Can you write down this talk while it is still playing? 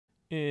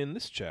In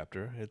this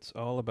chapter, it's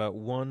all about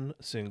one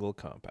single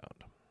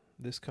compound.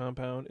 This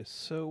compound is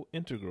so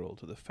integral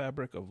to the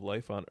fabric of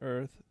life on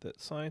Earth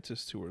that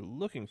scientists who are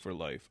looking for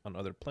life on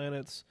other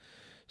planets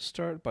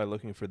start by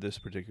looking for this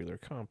particular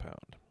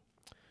compound.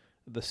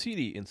 The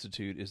CD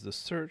Institute is the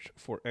search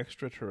for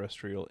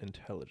extraterrestrial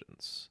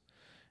intelligence.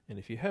 And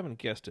if you haven't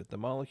guessed it, the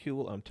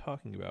molecule I'm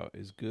talking about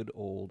is good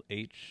old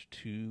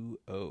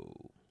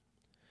H2O.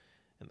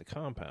 And the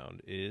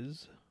compound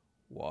is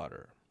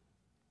water.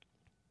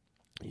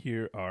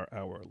 Here are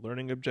our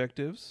learning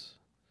objectives.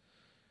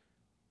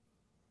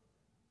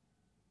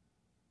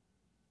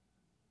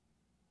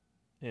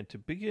 And to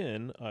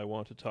begin, I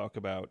want to talk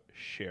about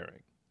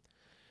sharing.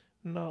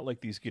 Not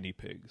like these guinea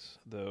pigs,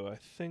 though I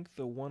think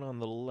the one on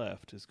the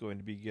left is going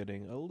to be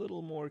getting a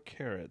little more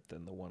carrot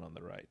than the one on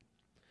the right.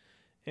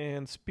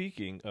 And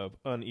speaking of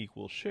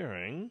unequal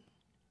sharing,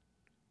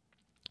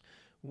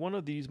 one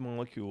of these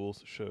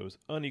molecules shows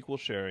unequal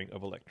sharing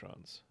of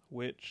electrons.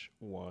 Which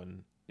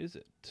one is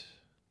it?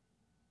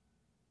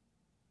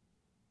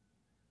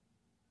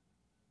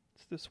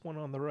 It's this one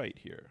on the right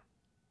here.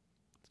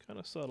 It's kind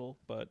of subtle,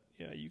 but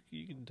yeah,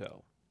 you can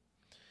tell.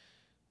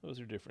 Those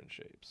are different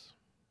shapes.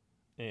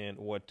 And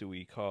what do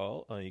we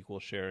call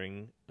unequal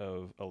sharing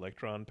of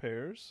electron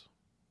pairs?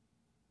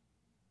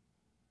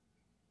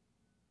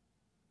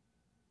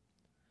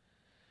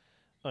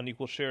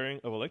 Unequal sharing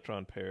of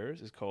electron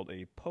pairs is called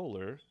a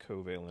polar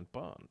covalent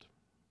bond.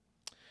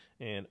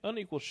 And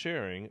unequal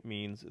sharing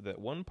means that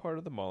one part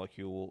of the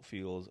molecule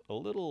feels a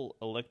little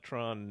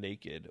electron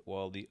naked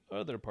while the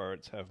other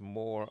parts have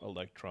more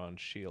electron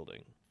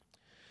shielding.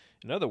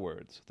 In other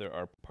words, there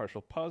are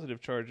partial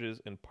positive charges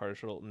and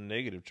partial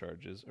negative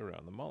charges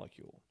around the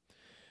molecule.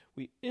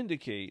 We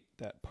indicate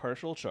that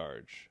partial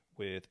charge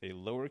with a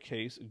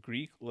lowercase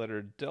Greek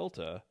letter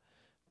delta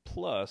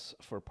plus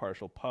for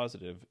partial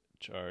positive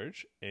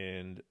charge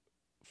and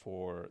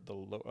for a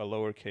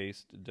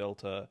lowercase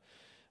delta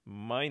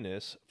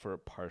minus for a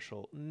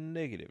partial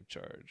negative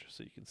charge.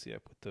 So you can see I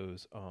put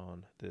those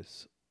on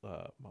this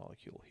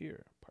molecule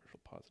here, partial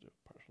positive,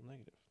 partial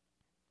negative.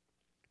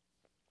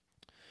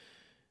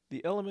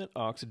 The element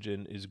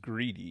oxygen is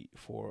greedy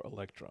for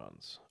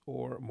electrons,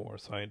 or more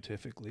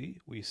scientifically,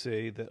 we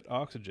say that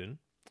oxygen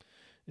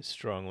is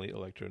strongly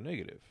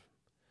electronegative.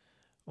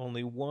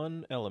 Only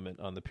one element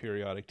on the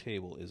periodic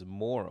table is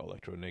more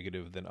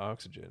electronegative than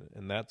oxygen,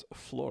 and that's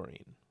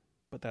fluorine,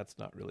 but that's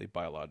not really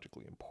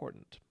biologically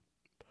important.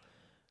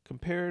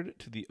 Compared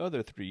to the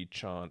other three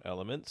CHON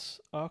elements,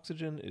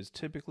 oxygen is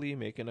typically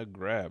making a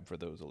grab for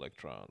those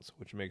electrons,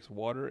 which makes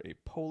water a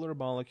polar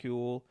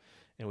molecule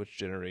and which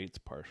generates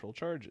partial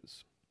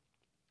charges.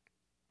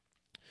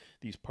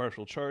 These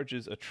partial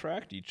charges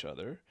attract each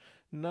other,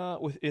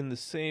 not within the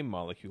same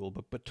molecule,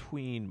 but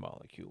between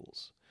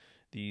molecules.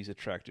 These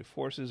attractive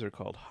forces are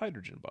called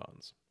hydrogen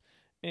bonds,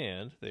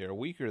 and they are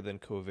weaker than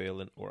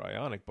covalent or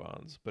ionic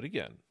bonds, but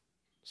again,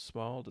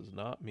 small does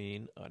not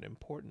mean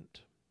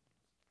unimportant.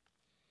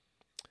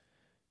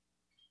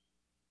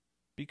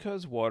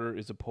 Because water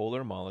is a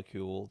polar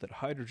molecule that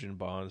hydrogen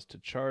bonds to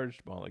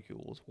charged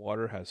molecules,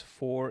 water has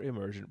 4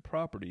 emergent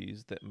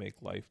properties that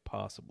make life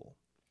possible.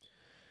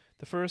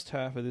 The first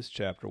half of this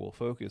chapter will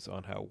focus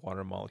on how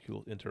water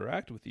molecules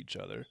interact with each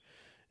other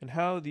and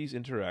how these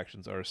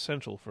interactions are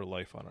essential for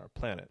life on our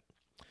planet,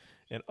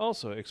 and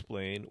also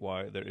explain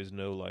why there is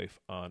no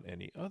life on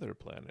any other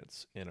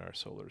planets in our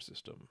solar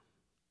system.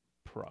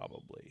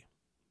 Probably.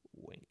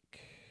 Wink.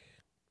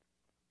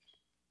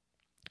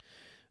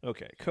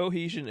 Okay,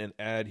 cohesion and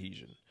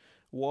adhesion.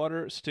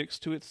 Water sticks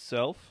to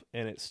itself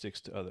and it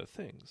sticks to other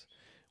things.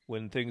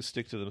 When things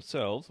stick to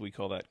themselves, we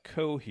call that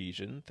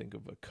cohesion. Think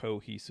of a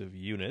cohesive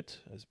unit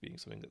as being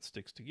something that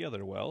sticks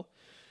together well.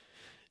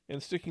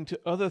 And sticking to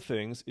other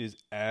things is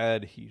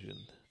adhesion.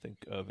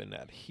 Think of an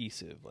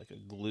adhesive, like a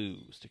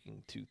glue,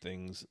 sticking to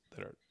things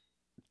that are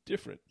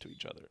different to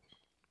each other.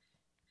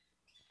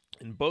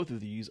 And both of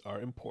these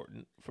are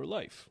important for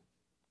life.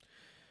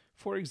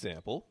 For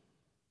example,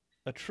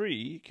 a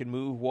tree can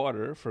move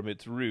water from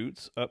its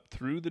roots up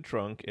through the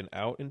trunk and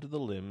out into the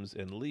limbs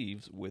and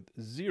leaves with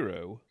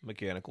 0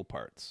 mechanical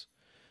parts.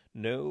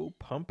 No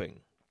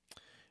pumping.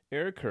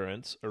 Air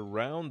currents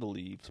around the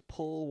leaves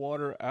pull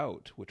water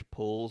out, which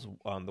pulls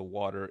on the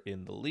water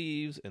in the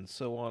leaves and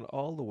so on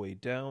all the way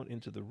down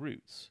into the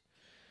roots.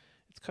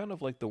 It's kind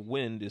of like the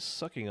wind is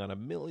sucking on a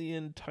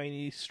million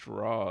tiny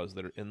straws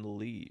that are in the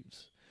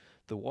leaves.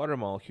 The water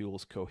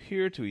molecules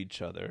cohere to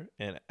each other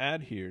and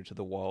adhere to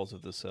the walls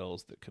of the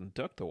cells that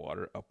conduct the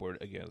water upward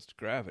against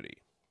gravity.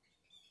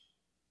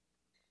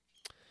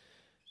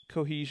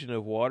 Cohesion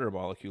of water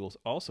molecules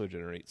also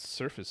generates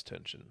surface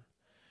tension.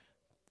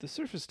 The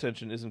surface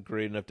tension isn't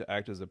great enough to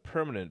act as a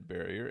permanent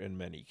barrier in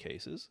many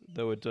cases,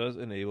 though it does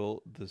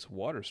enable this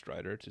water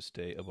strider to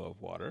stay above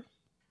water.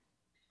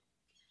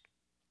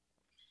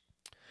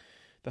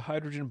 The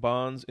hydrogen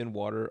bonds in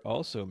water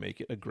also make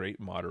it a great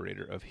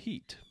moderator of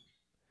heat.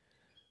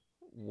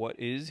 What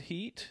is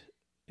heat?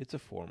 It's a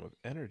form of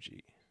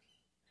energy.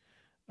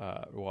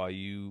 While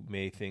you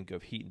may think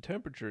of heat and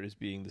temperature as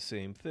being the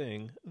same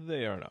thing,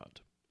 they are not.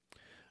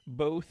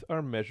 Both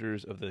are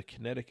measures of the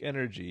kinetic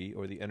energy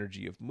or the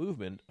energy of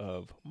movement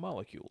of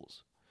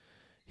molecules.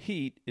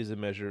 Heat is a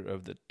measure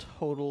of the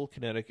total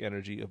kinetic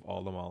energy of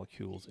all the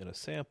molecules in a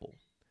sample.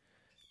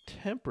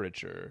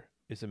 Temperature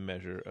is a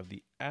measure of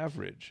the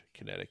average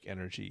kinetic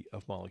energy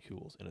of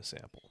molecules in a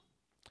sample.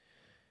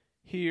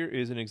 Here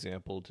is an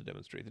example to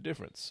demonstrate the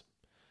difference.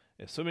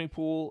 A swimming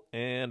pool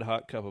and a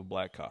hot cup of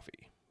black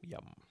coffee.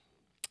 Yum.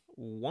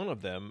 One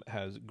of them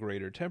has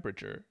greater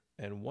temperature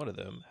and one of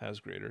them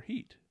has greater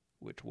heat.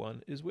 Which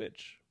one is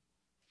which?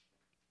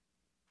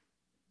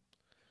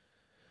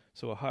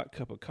 So a hot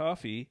cup of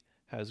coffee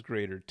has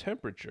greater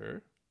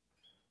temperature,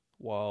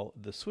 while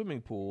the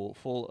swimming pool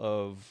full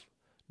of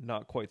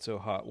not quite so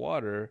hot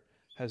water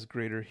has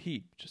greater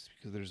heat, just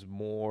because there's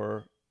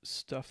more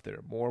stuff there,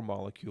 more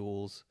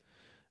molecules,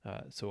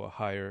 so a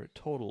higher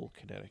total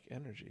kinetic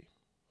energy.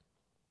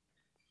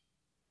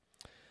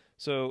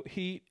 So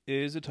heat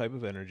is a type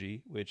of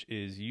energy which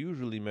is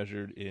usually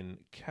measured in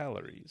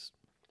calories.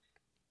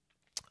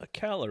 A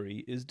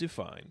calorie is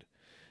defined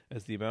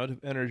as the amount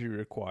of energy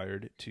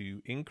required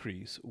to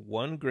increase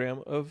 1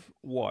 gram of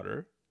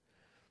water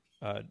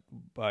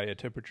by a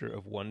temperature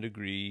of 1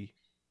 degree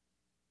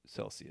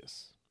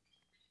Celsius.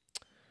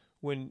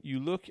 When you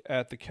look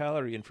at the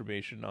calorie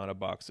information on a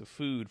box of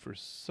food, for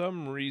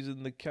some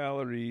reason the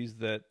calories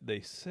that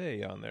they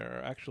say on there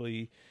are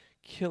actually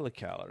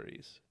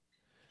kilocalories,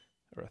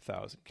 or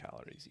 1,000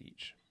 calories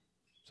each.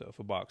 So if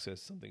a box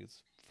says something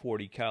is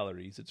 40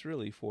 calories, it's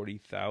really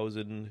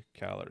 40,000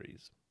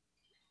 calories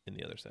in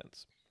the other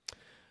sense.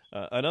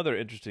 Another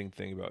interesting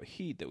thing about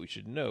heat that we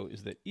should note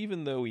is that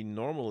even though we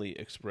normally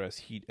express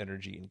heat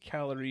energy in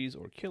calories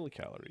or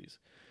kilocalories,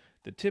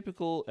 the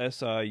typical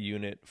SI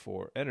unit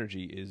for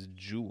energy is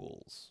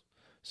joules.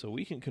 So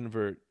we can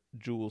convert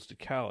joules to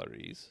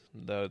calories,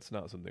 though it's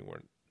not something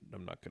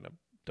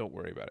don't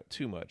worry about it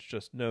too much.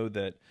 Just know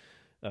that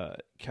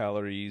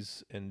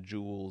calories and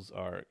joules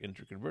are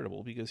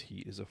interconvertible because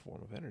heat is a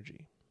form of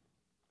energy.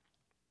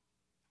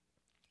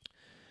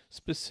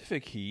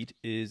 Specific heat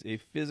is a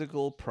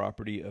physical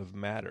property of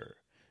matter,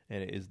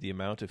 and it is the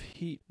amount of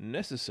heat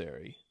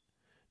necessary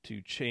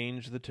to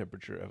change the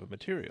temperature of a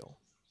material.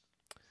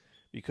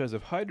 Because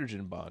of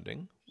hydrogen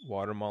bonding,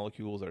 water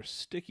molecules are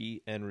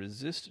sticky and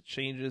resist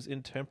changes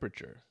in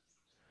temperature.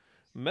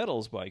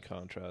 Metals, by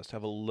contrast,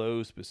 have a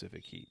low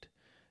specific heat.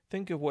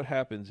 Think of what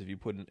happens if you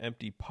put an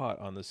empty pot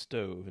on the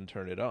stove and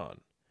turn it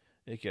on.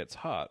 It gets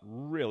hot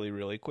really,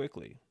 really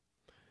quickly.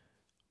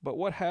 But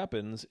what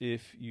happens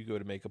if you go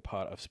to make a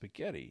pot of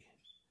spaghetti?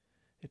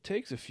 It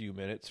takes a few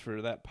minutes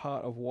for that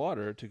pot of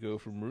water to go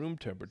from room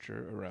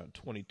temperature, around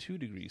 22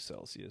 degrees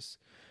Celsius,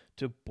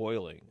 to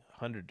boiling,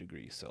 100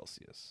 degrees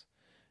Celsius.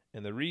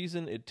 And the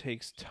reason it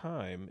takes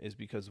time is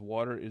because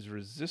water is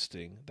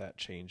resisting that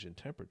change in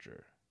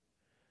temperature.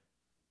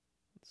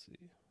 Let's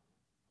see.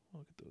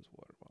 Look at those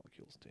water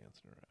molecules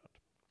dancing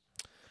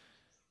around.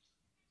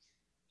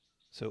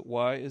 So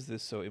why is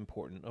this so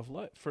important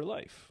for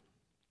life?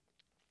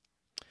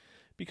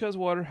 Because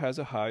water has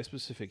a high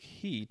specific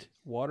heat,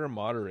 water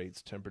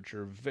moderates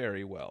temperature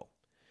very well.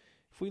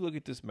 If we look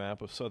at this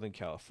map of Southern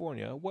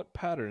California, what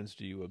patterns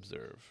do you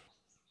observe?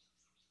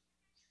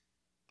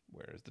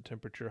 Where is the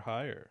temperature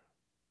higher?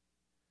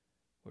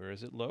 Where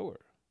is it lower?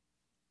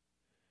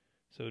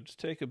 So just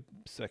take a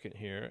second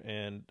here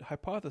and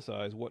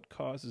hypothesize what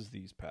causes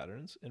these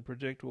patterns and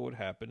predict what would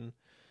happen,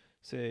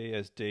 say,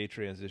 as day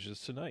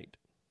transitions to night.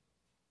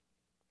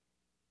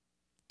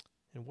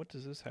 And what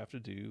does this have to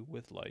do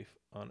with life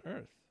on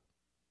Earth?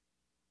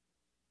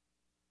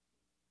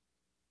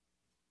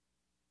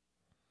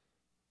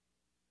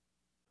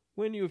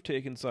 When you have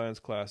taken science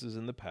classes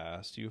in the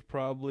past, you have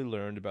probably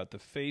learned about the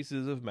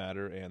phases of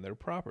matter and their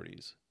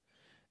properties.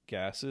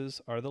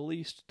 Gases are the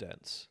least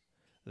dense,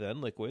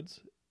 then liquids,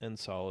 and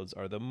solids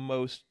are the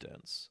most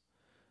dense.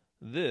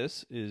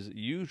 This is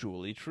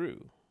usually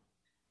true.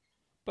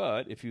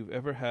 But if you've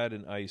ever had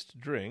an iced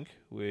drink,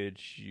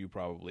 which you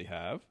probably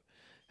have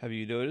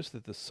you noticed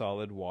that the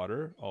solid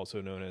water,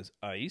 also known as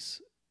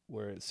ice,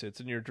 where it sits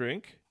in your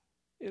drink,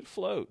 it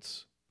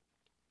floats?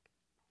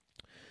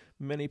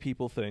 Many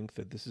people think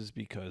that this is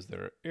because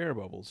there are air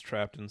bubbles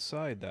trapped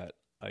inside that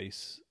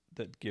ice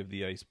that give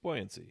the ice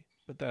buoyancy,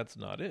 but that's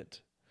not it.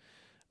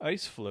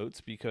 Ice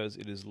floats because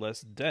it is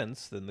less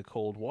dense than the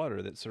cold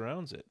water that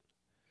surrounds it.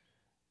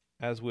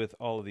 As with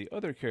all of the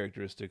other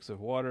characteristics of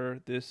water,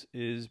 this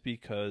is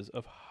because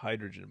of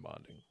hydrogen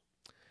bonding.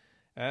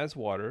 As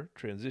water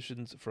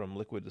transitions from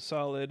liquid to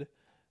solid,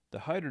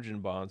 the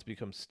hydrogen bonds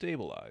become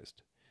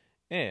stabilized,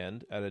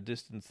 and at a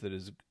distance that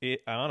is,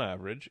 on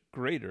average,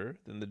 greater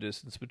than the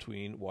distance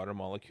between water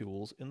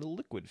molecules in the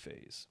liquid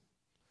phase.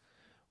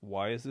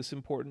 Why is this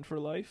important for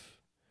life?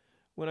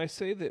 When I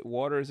say that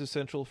water is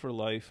essential for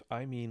life,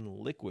 I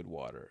mean liquid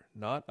water,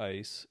 not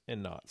ice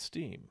and not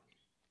steam.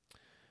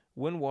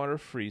 When water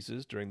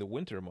freezes during the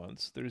winter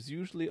months, there's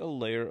usually a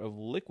layer of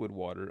liquid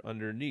water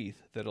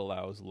underneath that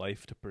allows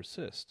life to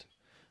persist,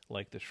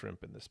 like the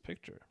shrimp in this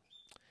picture.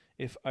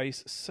 If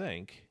ice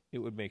sank, it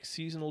would make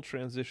seasonal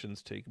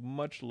transitions take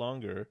much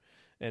longer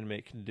and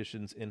make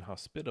conditions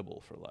inhospitable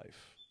for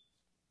life.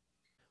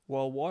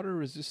 While water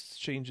resists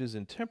changes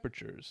in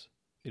temperatures,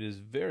 it is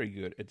very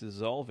good at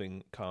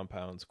dissolving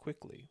compounds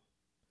quickly.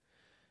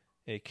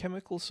 A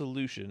chemical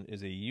solution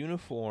is a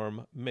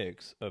uniform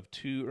mix of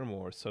two or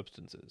more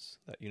substances.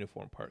 That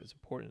uniform part is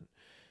important.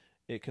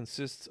 It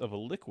consists of a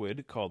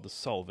liquid called the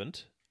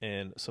solvent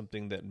and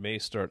something that may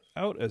start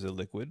out as a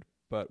liquid,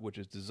 but which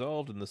is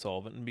dissolved in the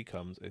solvent and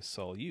becomes a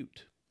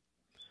solute.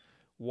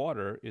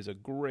 Water is a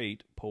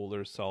great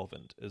polar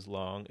solvent as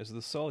long as the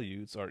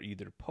solutes are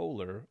either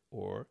polar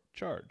or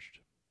charged.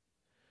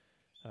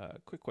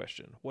 Quick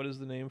question. What is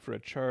the name for a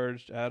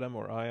charged atom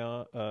or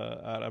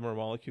atom or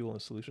molecule in a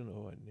solution?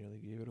 Oh, I nearly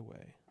gave it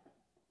away.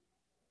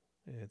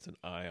 It's an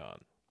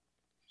ion.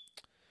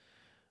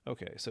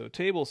 Okay, so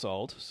table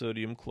salt,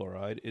 sodium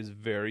chloride, is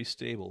very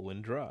stable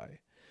when dry.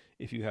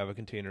 If you have a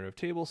container of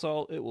table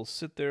salt, it will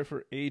sit there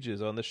for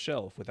ages on the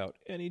shelf without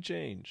any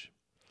change.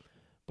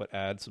 But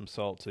add some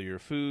salt to your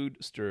food,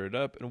 stir it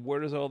up, and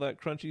where does all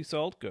that crunchy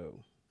salt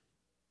go?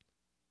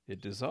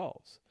 It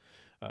dissolves.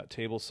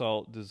 Table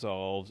salt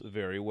dissolves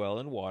very well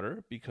in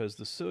water because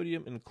the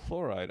sodium and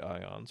chloride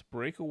ions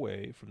break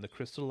away from the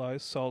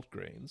crystallized salt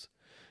grains,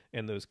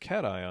 and those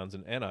cations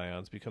and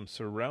anions become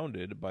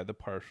surrounded by the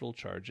partial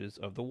charges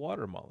of the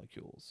water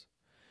molecules.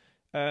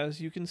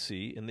 As you can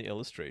see in the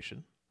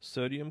illustration,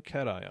 sodium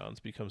cations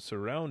become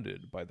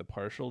surrounded by the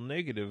partial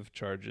negative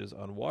charges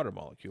on water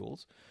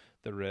molecules,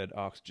 the red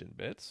oxygen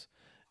bits,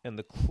 and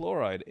the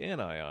chloride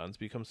anions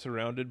become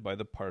surrounded by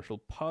the partial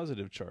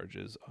positive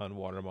charges on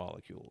water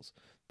molecules,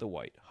 the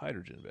white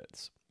hydrogen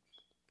bits.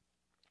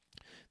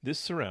 This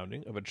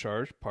surrounding of a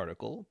charged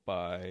particle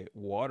by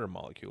water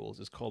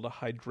molecules is called a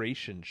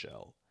hydration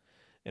shell,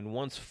 and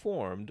once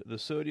formed, the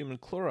sodium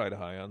and chloride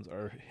ions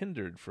are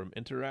hindered from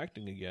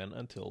interacting again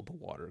until the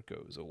water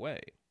goes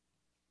away.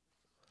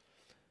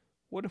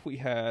 What if we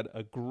had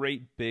a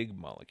great big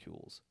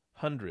molecules?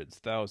 Hundreds,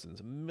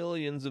 thousands,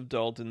 millions of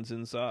daltons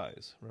in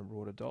size. Remember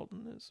what a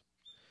dalton is?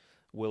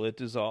 Will it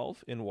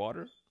dissolve in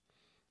water?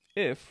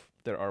 If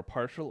there are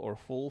partial or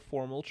full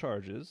formal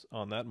charges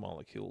on that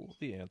molecule,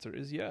 the answer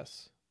is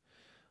yes.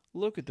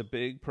 Look at the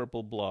big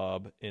purple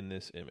blob in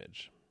this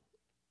image.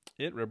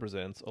 It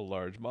represents a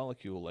large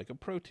molecule like a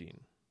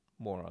protein.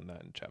 More on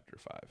that in chapter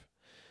 5.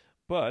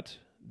 But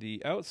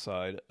the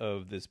outside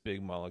of this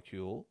big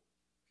molecule,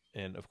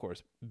 and of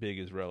course big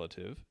is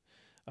relative,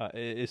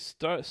 is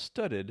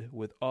studded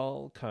with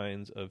all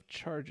kinds of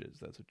charges.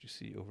 That's what you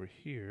see over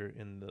here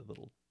in the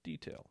little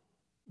detail.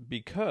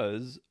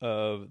 Because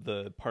of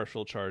the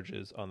partial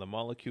charges on the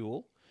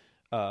molecule,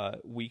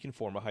 we can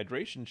form a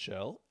hydration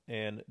shell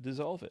and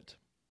dissolve it.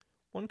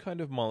 One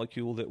kind of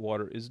molecule that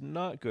water is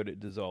not good at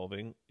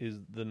dissolving is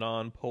the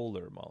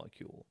nonpolar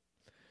molecule.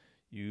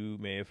 You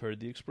may have heard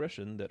the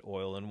expression that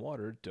oil and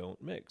water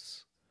don't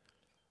mix.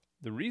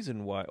 The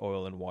reason why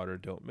oil and water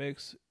don't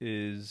mix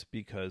is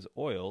because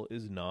oil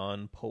is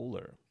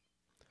nonpolar.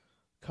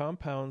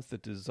 Compounds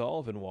that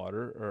dissolve in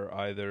water are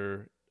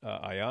either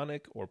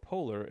ionic or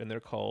polar, and they're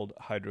called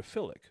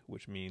hydrophilic,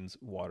 which means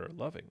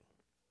water-loving.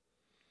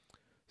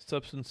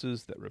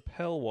 Substances that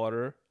repel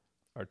water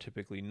are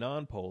typically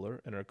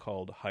nonpolar and are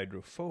called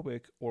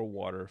hydrophobic or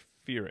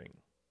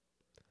water-fearing.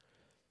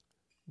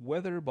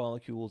 Whether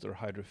molecules are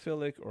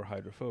hydrophilic or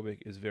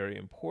hydrophobic is very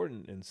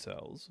important in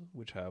cells,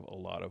 which have a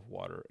lot of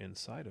water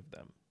inside of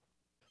them.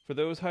 For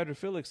those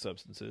hydrophilic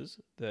substances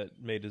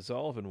that may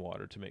dissolve in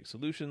water to make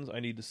solutions, I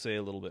need to say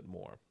a little bit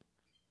more.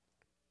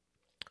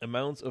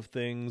 Amounts of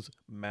things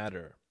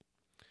matter.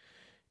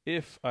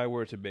 If I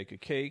were to bake a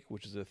cake,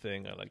 which is a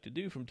thing I like to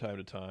do from time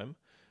to time,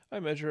 I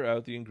measure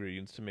out the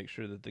ingredients to make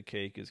sure that the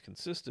cake is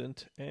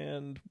consistent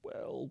and,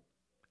 well,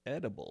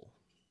 edible.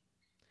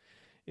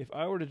 If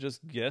I were to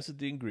just guess at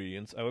the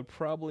ingredients, I would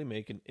probably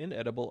make an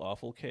inedible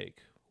awful cake.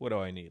 What do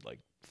I need? Like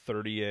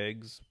 30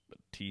 eggs, a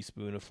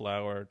teaspoon of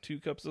flour,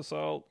 2 cups of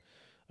salt,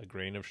 a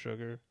grain of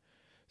sugar.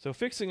 So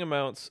fixing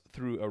amounts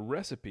through a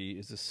recipe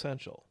is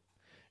essential.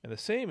 And the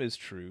same is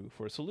true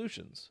for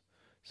solutions.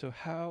 So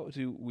how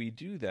do we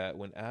do that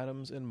when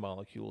atoms and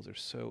molecules are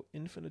so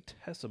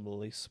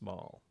infinitesimally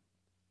small?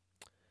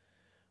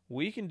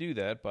 We can do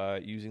that by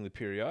using the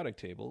periodic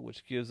table,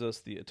 which gives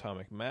us the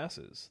atomic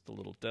masses, the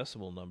little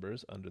decimal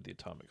numbers under the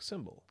atomic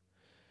symbol.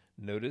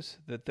 Notice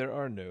that there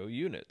are no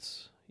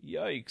units.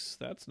 Yikes,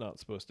 that's not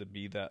supposed to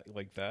be that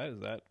like that.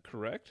 Is that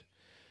correct?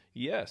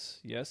 Yes,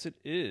 it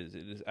is.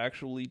 It is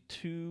actually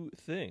 2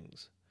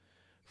 things.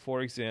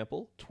 For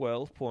example,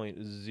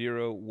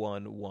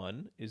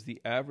 12.011 is the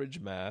average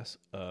mass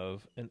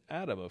of an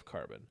atom of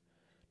carbon,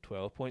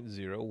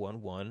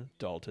 12.011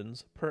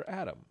 daltons per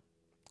atom.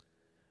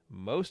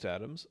 Most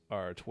atoms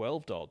are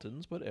 12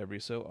 daltons, but every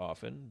so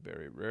often,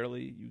 very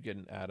rarely, you get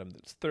an atom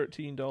that's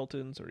 13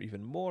 daltons, or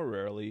even more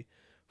rarely,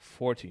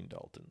 14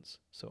 daltons.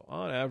 So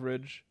on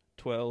average,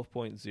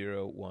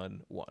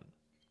 12.011.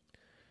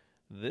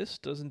 This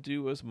doesn't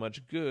do us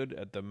much good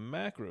at the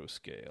macro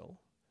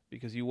scale,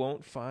 because you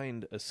won't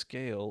find a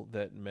scale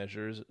that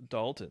measures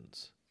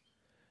daltons.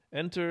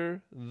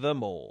 Enter the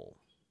mole.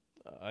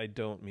 I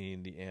don't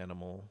mean the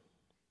animal.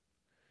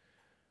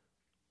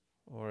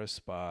 or a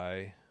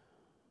spy,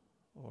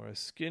 or a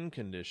skin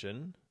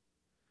condition,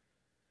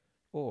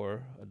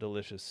 or a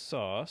delicious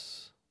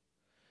sauce.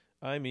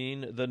 I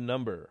mean the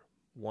number,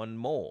 1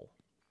 mole.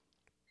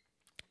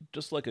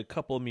 Just like a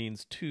couple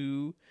means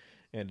 2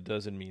 and a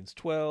dozen means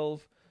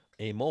 12,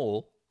 a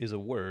mole is a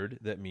word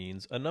that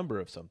means a number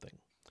of something.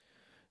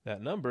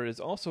 That number is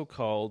also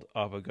called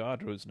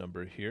Avogadro's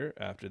number here,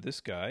 after this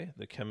guy,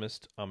 the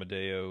chemist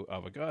Amedeo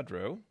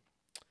Avogadro.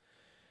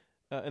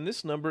 And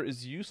this number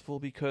is useful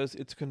because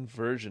it's a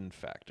conversion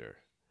factor.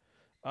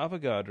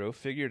 Avogadro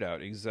figured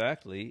out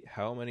exactly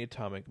how many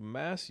atomic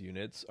mass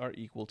units are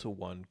equal to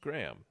 1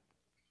 gram.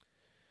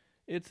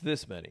 It's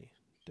this many,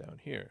 down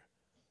here.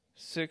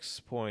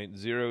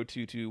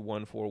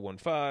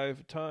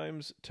 6.0221415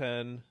 times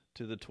 10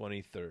 to the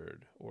 23rd,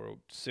 or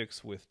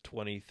 6 with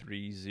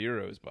 23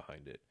 zeros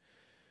behind it,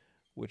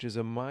 which is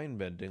a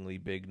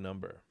mind-bendingly big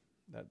number.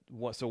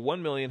 So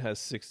 1 million has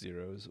 6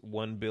 zeros,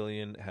 1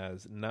 billion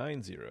has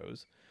 9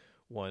 zeros,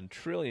 1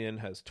 trillion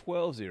has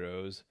 12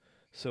 zeros,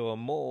 so a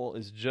mole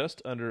is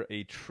just under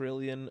a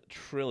trillion,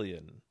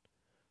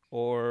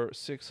 or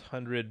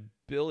 600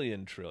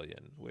 billion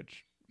trillion,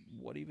 which,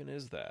 what even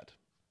is that?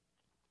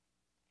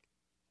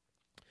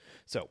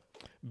 So,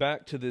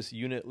 back to this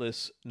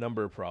unitless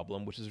number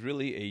problem, which is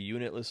really a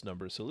unitless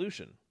number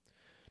solution.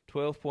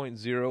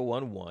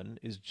 12.011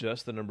 is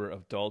just the number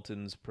of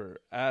Daltons per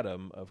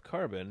atom of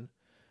carbon,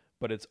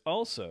 but it's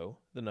also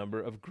the number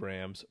of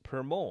grams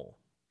per mole.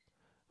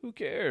 Who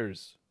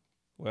cares?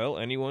 Well,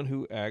 anyone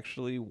who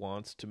actually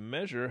wants to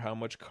measure how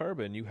much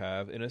carbon you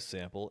have in a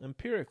sample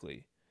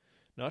empirically.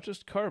 Not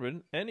just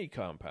carbon, any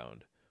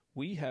compound.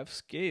 We have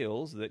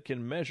scales that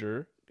can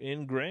measure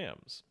in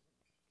grams.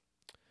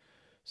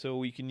 So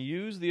we can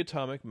use the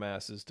atomic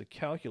masses to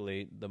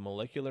calculate the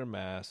molecular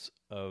mass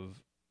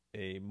of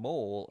a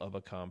mole of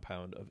a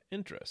compound of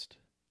interest.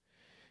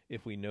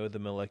 If we know the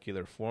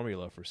molecular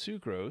formula for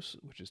sucrose,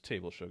 which is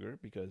table sugar,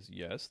 because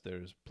yes,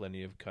 there's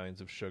plenty of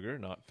kinds of sugar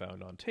not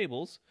found on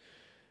tables,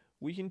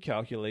 we can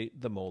calculate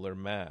the molar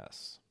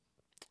mass.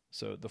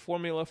 So the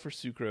formula for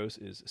sucrose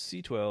is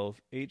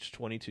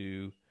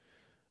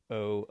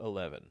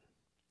C12H22O11.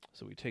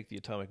 So we take the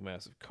atomic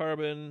mass of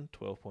carbon,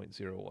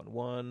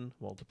 12.011,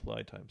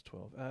 multiply times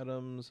 12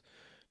 atoms,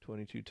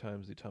 22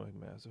 times the atomic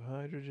mass of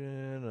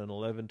hydrogen, and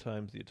 11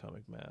 times the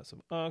atomic mass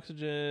of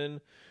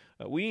oxygen.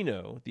 We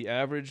know the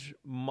average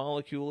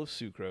molecule of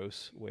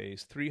sucrose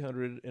weighs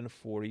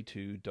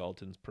 342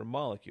 Daltons per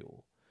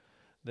molecule.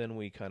 Then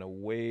we kind of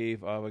wave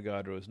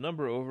Avogadro's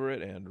number over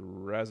it and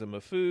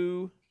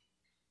razamafoo.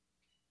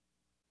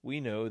 We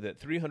know that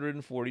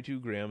 342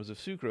 grams of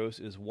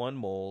sucrose is 1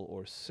 mole,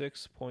 or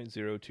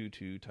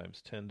 6.022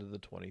 times 10 to the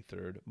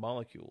 23rd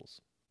molecules.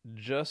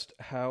 Just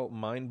how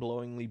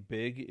mind-blowingly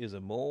big is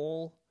a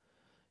mole?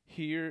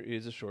 Here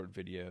is a short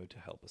video to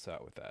help us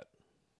out with that.